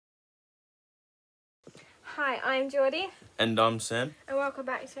Hi, I'm Geordie. And I'm Sam. And welcome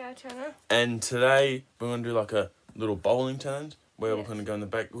back to our channel. And today we're going to do like a little bowling challenge where Yes. we're going to go in the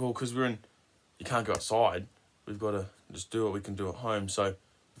back. Well, because you can't go outside. We've got to just do what we can do at home. So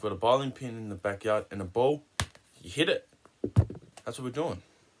we've got a bowling pin in the backyard and a ball. You hit it. That's what we're doing.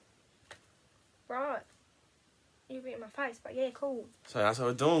 Right. You beat my face, but yeah, cool. So that's what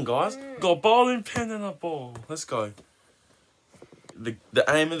we're doing, guys. We've got a bowling pin and a ball. Let's go. The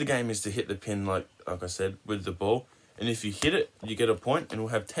aim of the game is to hit the pin, like I said, with the ball. And if you hit it, you get a point, and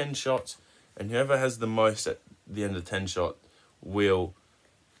we'll have 10 shots. And whoever has the most at the end of 10 shots will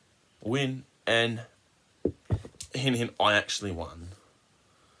win. And hint, I actually won.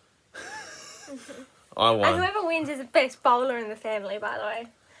 I won. And whoever wins is the best bowler in the family, by the way.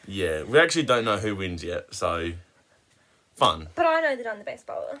 Yeah, we actually don't know who wins yet, so fun. But I know that I'm the best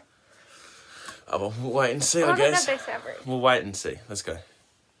bowler. Oh, well, we'll wait and see, I'm I guess. the best average. We'll wait and see. Let's go.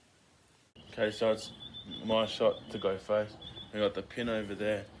 Okay, so it's my shot to go first. We got the pin over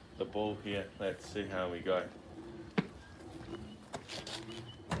there, the ball here. Let's see how we go.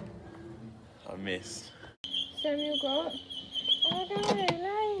 I missed. Samuel got... Oh no,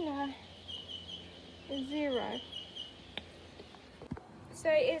 Layla. 0. So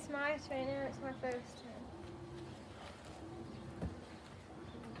it's my turn now. It's my first turn.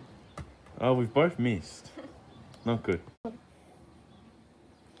 Oh, we've both missed. Not good.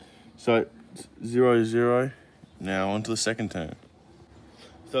 So, 0-0. Now on to the second turn.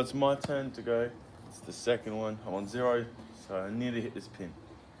 So it's my turn to go. It's the second one. I'm on 0, so I need to hit this pin.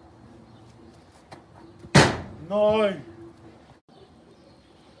 No!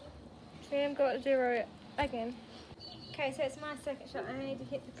 Sam got 0 again. Okay, so it's my second shot. I need to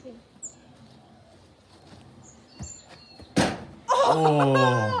hit the pin.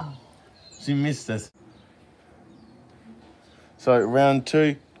 Oh! She missed it. So round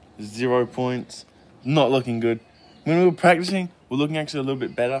 2, 0 points. Not looking good. When we were practicing, we're looking actually a little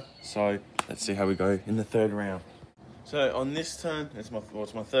bit better. So let's see how we go in the third round. So on this turn, it's my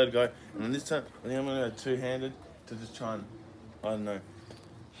third go. And on this turn, I think I'm going to go two-handed to just try and, I don't know,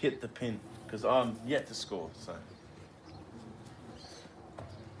 hit the pin. Because I'm yet to score, so.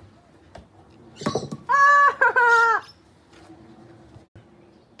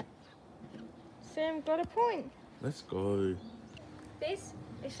 Sam got a point. Let's go. This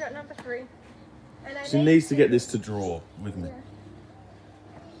is shot number 3. And I She needs to get this to draw with me.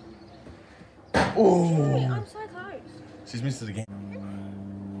 Yeah. Oh! I'm so close. She's missed it again.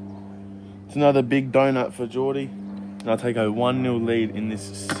 It's another big donut for Geordie. And I'll take a 1-0 lead in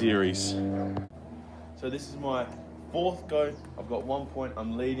this series. So this is my 4th go. I've got 1 point.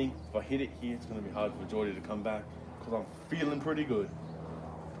 I'm leading. If I hit it here, it's going to be hard for Geordie to come back because I'm feeling pretty good.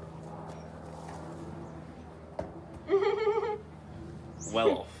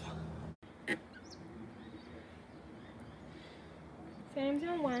 Well off. Sam's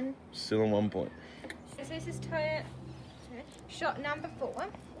on 1. Still on 1 point. So this is shot number 4.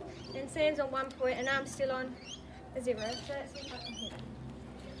 And Sam's on 1 point and I'm still on a 0. So let's see if I can hit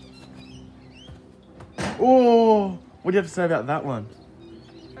it. Oh! What do you have to say about that one?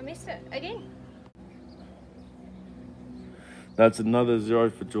 I missed it again. That's another 0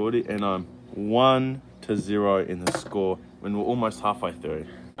 for Geordie, and I'm 1-0 in the score when we're almost halfway through.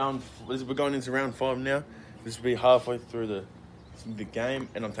 We're going into round 5 now. This will be halfway through the game,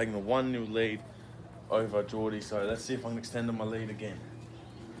 and I'm taking a 1-0 lead over Geordie. So let's see if I can extend on my lead again.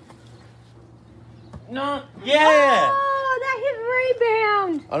 No, yeah! Oh, that hit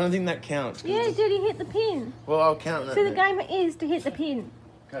rebound. I don't think that counts. Yeah, did he hit the pin? Well, I'll count that. So the then. game is to hit the pin.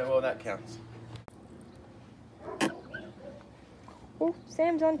 Okay, well that counts. Oh,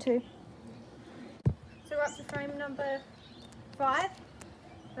 Sam's on 2. So we're up to frame number 5.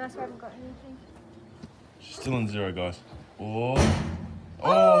 That's why I haven't got anything. She's still on 0, guys. Oh.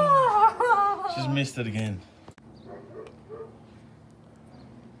 Oh. She's missed it again.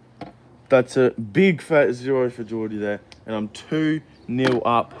 That's a big fat 0 for Geordie there. And I'm 2-0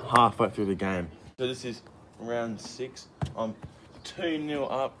 up halfway through the game. So this is round 6. I'm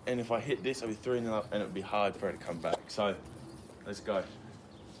 2-0 up. And if I hit this, I'll be 3-0 up. And it'll be hard for her to come back. So, let's go.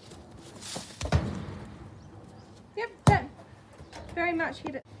 Yep, done. Very much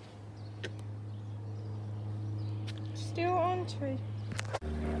hit it. Still on 2.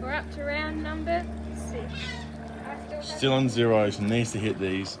 We're up to round number 6. Still on 0. She needs to hit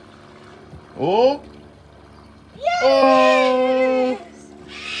these. Oh! Yes! Oh!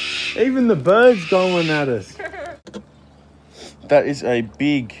 Even the bird's going at us. That is a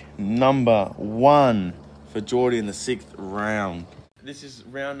big number 1 for Geordie in the 6th round. This is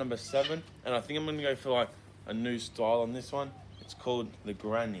round number 7, and I think I'm going to go for like a new style on this one. It's called the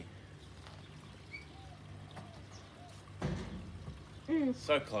granny.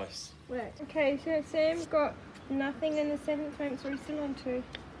 So close. Right. Okay, so Sam got nothing in the 7th frame, so he's still on 2.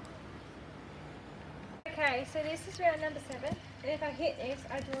 Okay, so this is round number 7. And if I hit this,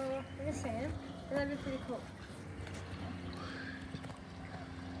 I draw with Sam. And that'd be pretty cool.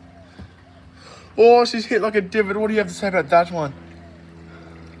 Oh, she's hit like a divot. What do you have to say about that one?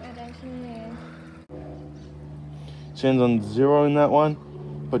 I don't know. She ends on 0 in that one,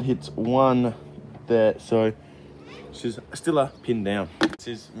 but hits 1 there. So she's still a pin down. This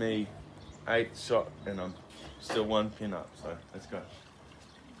is me 8th shot, and I'm still 1 pin up. So let's go.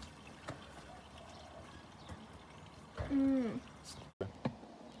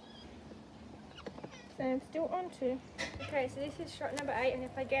 So I'm still on 2. Okay, so this is shot number 8, and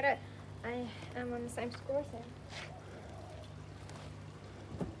if I get it, I am on the same score as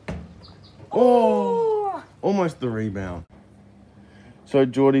Sam. Oh! Almost the rebound. So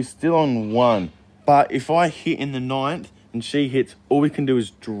Geordie's still on 1. But if I hit in the 9th and she hits, all we can do is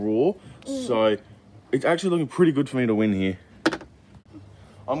draw. So it's actually looking pretty good for me to win here.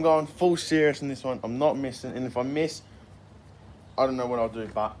 I'm going full serious in this one. I'm not missing. And if I miss, I don't know what I'll do.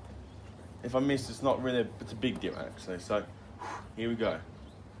 But if I miss, it's not really, it's a big deal actually. So here we go.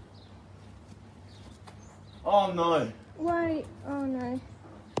 Oh no. Wait, oh no.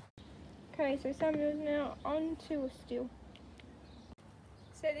 Okay, so Samuel's now on 2 still.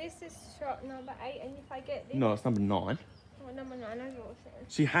 So this is shot number 8, and if I get this... No, it's number 9. Oh, number 9, I know what I'm saying.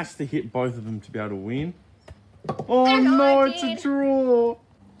 She has to hit both of them to be able to win. Oh And no, I it's a did. draw.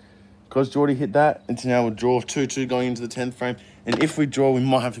 Because Geordie hit that, and so now we'll draw 2-2 going into the 10th frame. And if we draw, we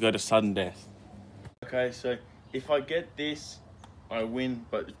might have to go to sudden death. Okay, so if I get this, I win.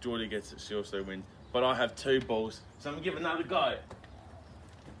 But if Geordie gets it, she also wins. But I have 2 balls, so I'm going to give it another go.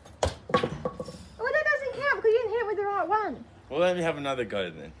 Well, that doesn't count because you didn't hit it with the right one. Well, let me have another go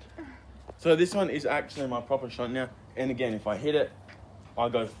then. So this one is actually my proper shot now. And again, if I hit it, I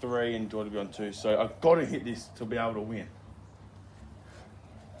go 3 and Geordie will be on 2. So I've got to hit this to be able to win.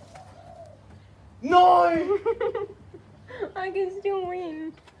 No! I can still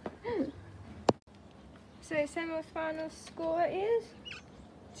win. So Samuel's final score is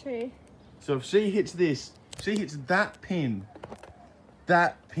 2. So if she hits this, she hits that pin,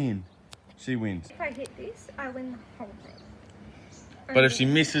 she wins. If I hit this, I win the whole thing. But if she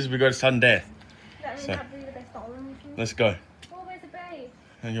misses, we go to sudden death. That means So- I have to do the best bowling with you. Let's go. Oh, where's the base?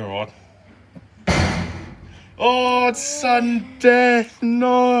 And you're right. Oh, it's sudden death,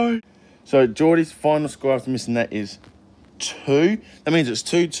 no. So Geordie's final score after missing that is 2. That means it's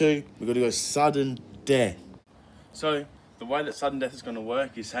 2-2. We've got to go sudden death. So the way that sudden death is going to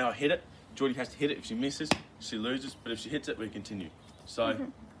work is how I hit it. Geordie has to hit it. If she misses, she loses. But if she hits it, we continue. So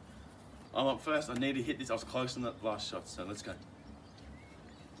I'm up first. I need to hit this. I was close on that last shot. So let's go.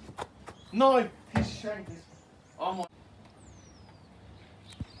 No, he's shanked this. Oh my.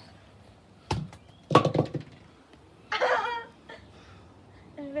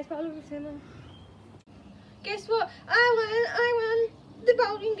 And the best bowling with Samuel. Guess what? I won the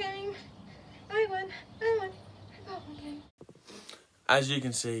bowling game. I won the bowling game. As you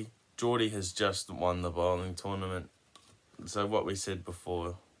can see, Geordie has just won the bowling tournament. So what we said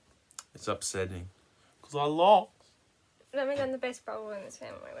before, it's upsetting. Because I lost. That means I'm the best bowler in this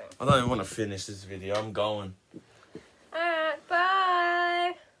family. I don't even want to finish this video. I'm going. Alright,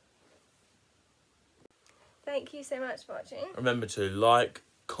 bye. Thank you so much for watching. Remember to like,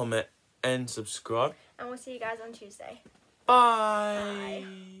 comment, and subscribe. And we'll see you guys on Tuesday. Bye.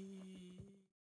 Bye.